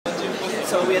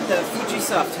So we had the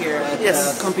Fujisoft here at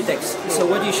Yes. Computex. So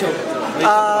what do you show?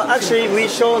 Actually, we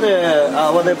showed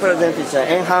what they present is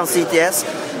Enhanced CTS.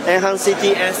 Enhanced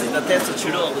CTS is the test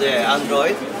tool of the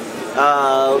Android.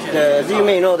 You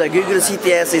may know that Google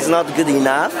CTS is not good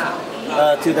enough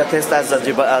to the test as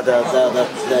the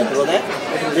product.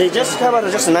 They just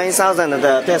covered just 9,000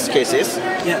 test cases.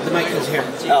 Yeah, the mic is here.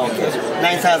 Oh, okay.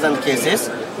 9,000 cases.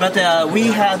 But we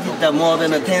had more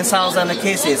than 10,000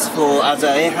 cases for as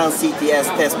an enhanced CTS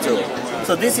test tool.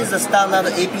 So this is a standard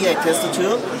API test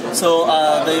tool. So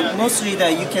mostly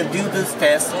you can do this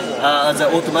test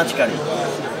automatically.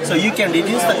 So you can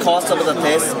reduce the cost of the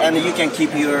test and you can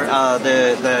keep your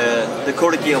the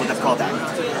quality of the product.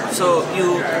 So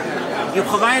you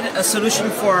provide a solution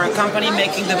for a company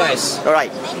making device. All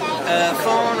right.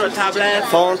 Phone or tablet.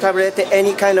 Phone, tablet,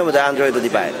 any kind of the Android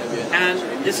device. And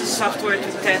this is software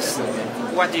to test.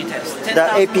 What do you test? 10, The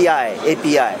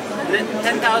API.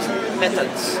 10,000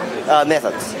 methods.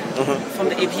 Methods. From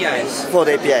the APIs. For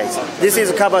the APIs. This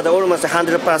is covered almost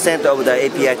 100% of the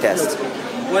API test.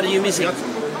 What are you missing?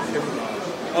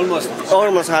 Almost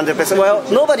 100%. Well,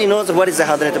 nobody knows what is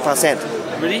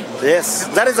 100%. Really? Yes,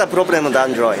 that is a problem with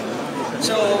Android.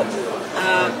 So,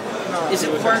 is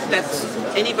it work that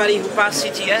anybody who passed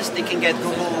CTS, they can get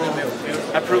Google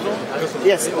approval?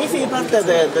 Yes, if you pass the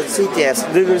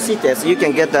CTS, Google CTS, you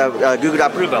can get the Google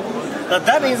approval. But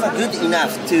that is good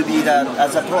enough to be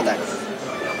as a product.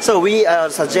 So we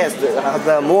suggest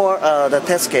have more the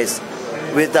test case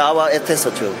with our test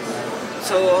tool.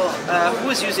 So, who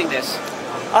is using this?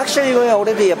 Actually, we are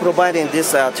already providing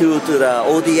this tool to the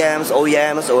ODMs,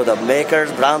 OEMs, or the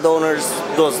makers, brand owners,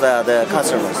 those the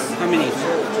customers. How many?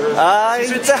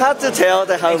 It's hard to tell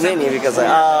how many because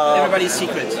everybody's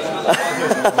secret.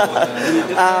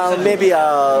 Maybe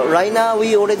right now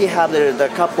we already have the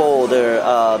couple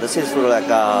the sales for like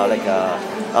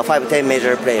 5-10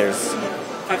 major players.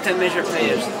 5-10 major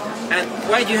players. And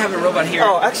why do you have a robot here?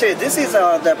 Oh, actually, this is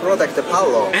the product, the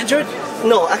Palro. Android?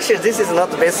 No, actually, this is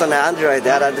not based on Android.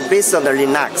 Based on the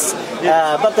Linux.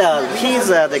 But he's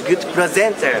the good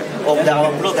presenter of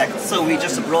our product, so we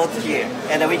just brought here,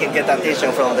 and we can get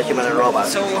attention from the human robot.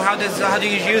 So how do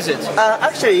you use it?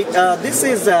 Actually, this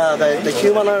is the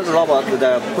human robot,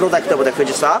 the product of the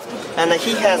Fujisoft, and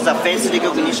he has the face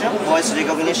recognition, voice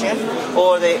recognition,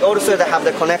 or they also have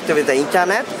the connect with the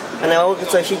internet, and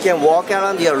also he can walk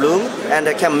around your room and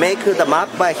can make the map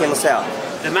by himself.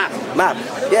 The map? Map,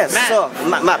 yes. Map. So,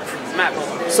 map.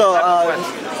 So,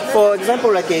 for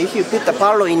example, like if you put the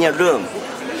Palro in your room,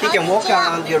 he can walk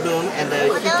around your room and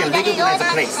he can recognize the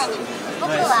place.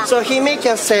 Nice. So he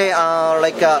can say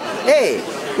hey,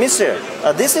 mister,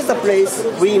 this is the place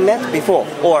we met before,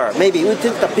 or maybe we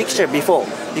took the picture before,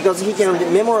 because he can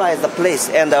memorize the place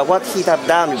and what he have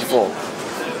done before.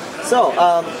 So,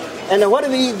 and what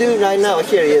we do right now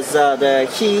here is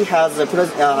he has the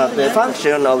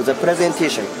function of the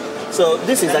presentation. So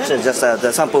this is actually just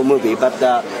the sample movie, but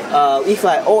if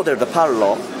I order the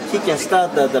Palro, he can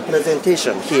start the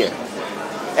presentation here.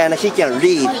 And he can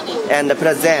read and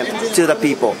present to the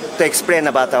people to explain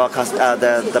about our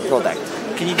the product.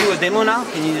 Can you do a demo now?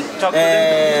 Can you talk to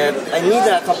them? I need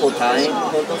a couple times.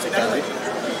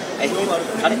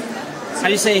 How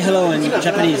do you say hello in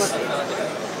Japanese?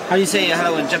 How do you say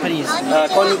hello in Japanese?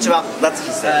 Konnichiwa. That's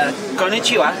he said.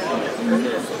 Konnichiwa.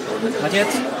 Not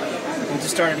yet? We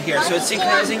just started here. So it's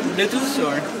synchronizing Bluetooth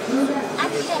or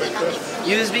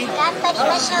USB?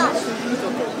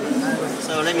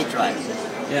 So let me try.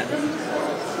 Yeah.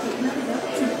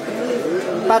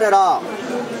 Palro.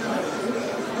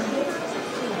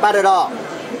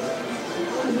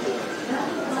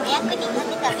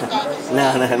 No.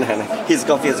 He's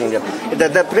confusing them.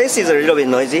 The place is a little bit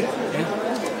noisy. Yeah.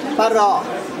 Palro.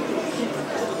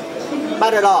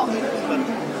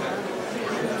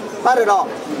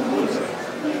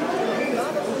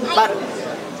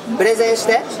 プレゼンし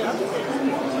て。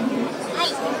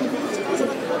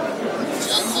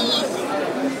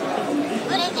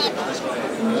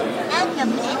何の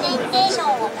プレゼンテーション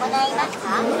を行いますか？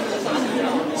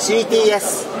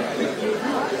 CTS。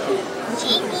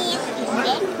 CTS ですね。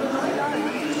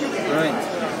 Right.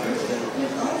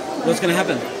 What's going to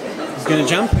happen? He's going to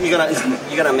jump? You're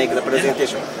gonna make the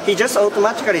presentation. He just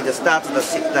automatically starts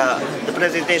the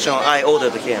presentation I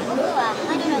ordered him.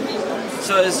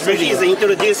 So it's So really... he's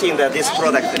introducing this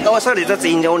product. Oh, sorry, that's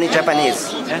in only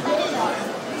Japanese. Yeah.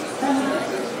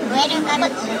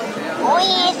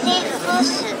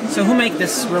 So who make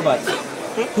this robot?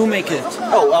 Who make it?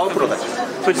 Oh, our product.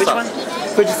 Which one?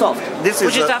 Fujisoft. This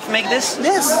is Fujisoft make this?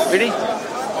 Yes. Really?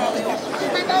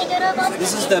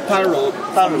 This is the Palro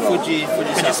from Fujisoft.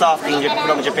 Fujisoft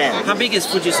from Japan. How big is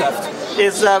Fujisoft?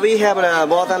 is we have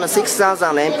more than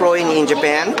 6,000 employees in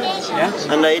Japan,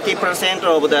 and 80%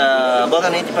 of the more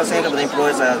than 80% of the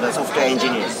employees are the software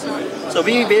engineers. So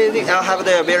we have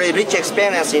the very rich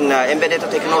experience in embedded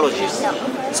technologies.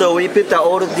 So we put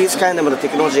all of this kind of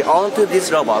technology onto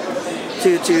this robot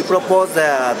to propose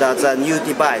the new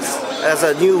device as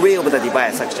a new way of the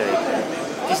device actually.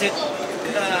 Is it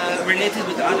related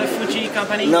with other Fuji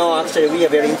companies? No, actually we are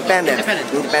very independent.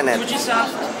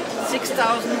 Fujisoft,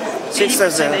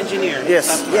 6,000 engineers.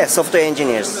 Yes, software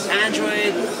engineers.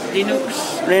 Android,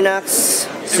 Linux,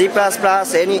 C++,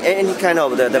 any kind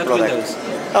of the product.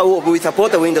 We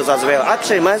support the Windows as well.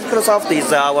 Actually, Microsoft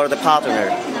is our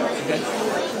partner. Okay.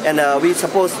 And we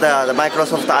support the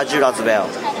Microsoft Azure as well.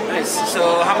 Nice.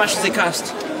 So how much does it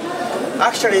cost?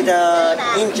 Actually,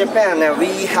 in Japan,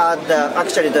 we had the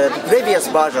previous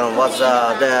version was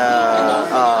the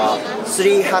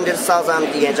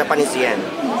 300,000 Japanese yen.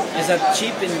 Is that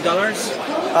cheap in dollars?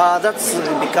 That's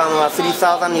become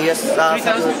 3,000 US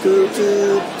to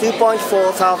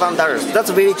 $2,400. That's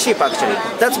very cheap actually.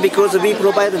 That's because we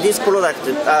provide this product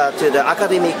to the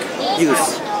academic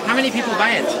use. How many people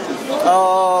buy it?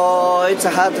 It's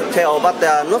hard to tell, but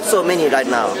not so many right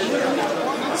now.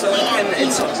 So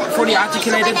it's fully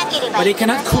articulated, but it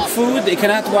cannot cook food, it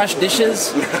cannot wash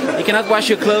dishes, it cannot wash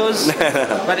your clothes,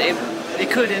 but it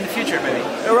could in the future maybe.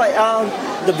 Right.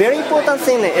 The very important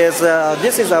thing is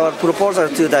this is our proposal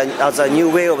to as a new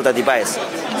way of the device.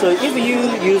 So if you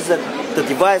use the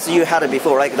device you had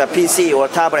before, like the PC or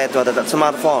tablet or the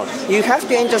smartphone, you have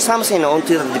to enter something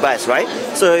onto the device, right?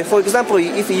 So for example,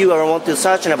 if you want to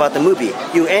search about the movie,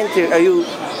 you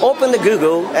open the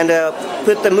Google and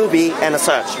put the movie and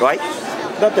search, right?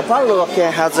 But the Palro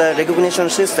has a recognition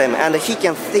system, and he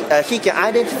can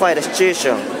identify the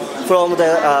situation from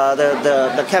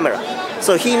the camera.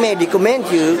 So he may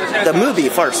recommend you the movie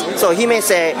first. So he may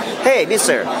say, "Hey,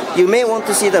 mister, you may want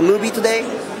to see the movie today.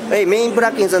 Hey, Main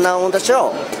Black is now on the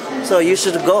show, so you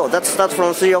should go. That starts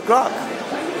from 3 o'clock."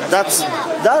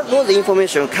 All the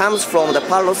information comes from the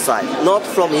Palro side, not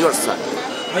from your side.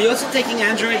 Are you also taking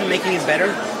Android and making it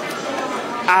better?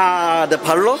 The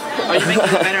Palro? Are you making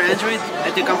a better Android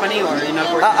at the company, or are you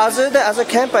not working? As a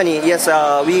company, yes,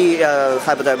 we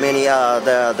have the many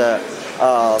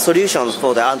solutions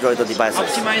for the Android devices.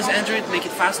 Optimize Android, make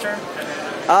it faster?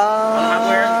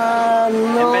 No,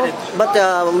 embedded. But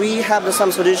we have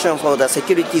some solution for the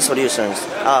security solutions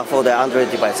for the Android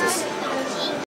devices.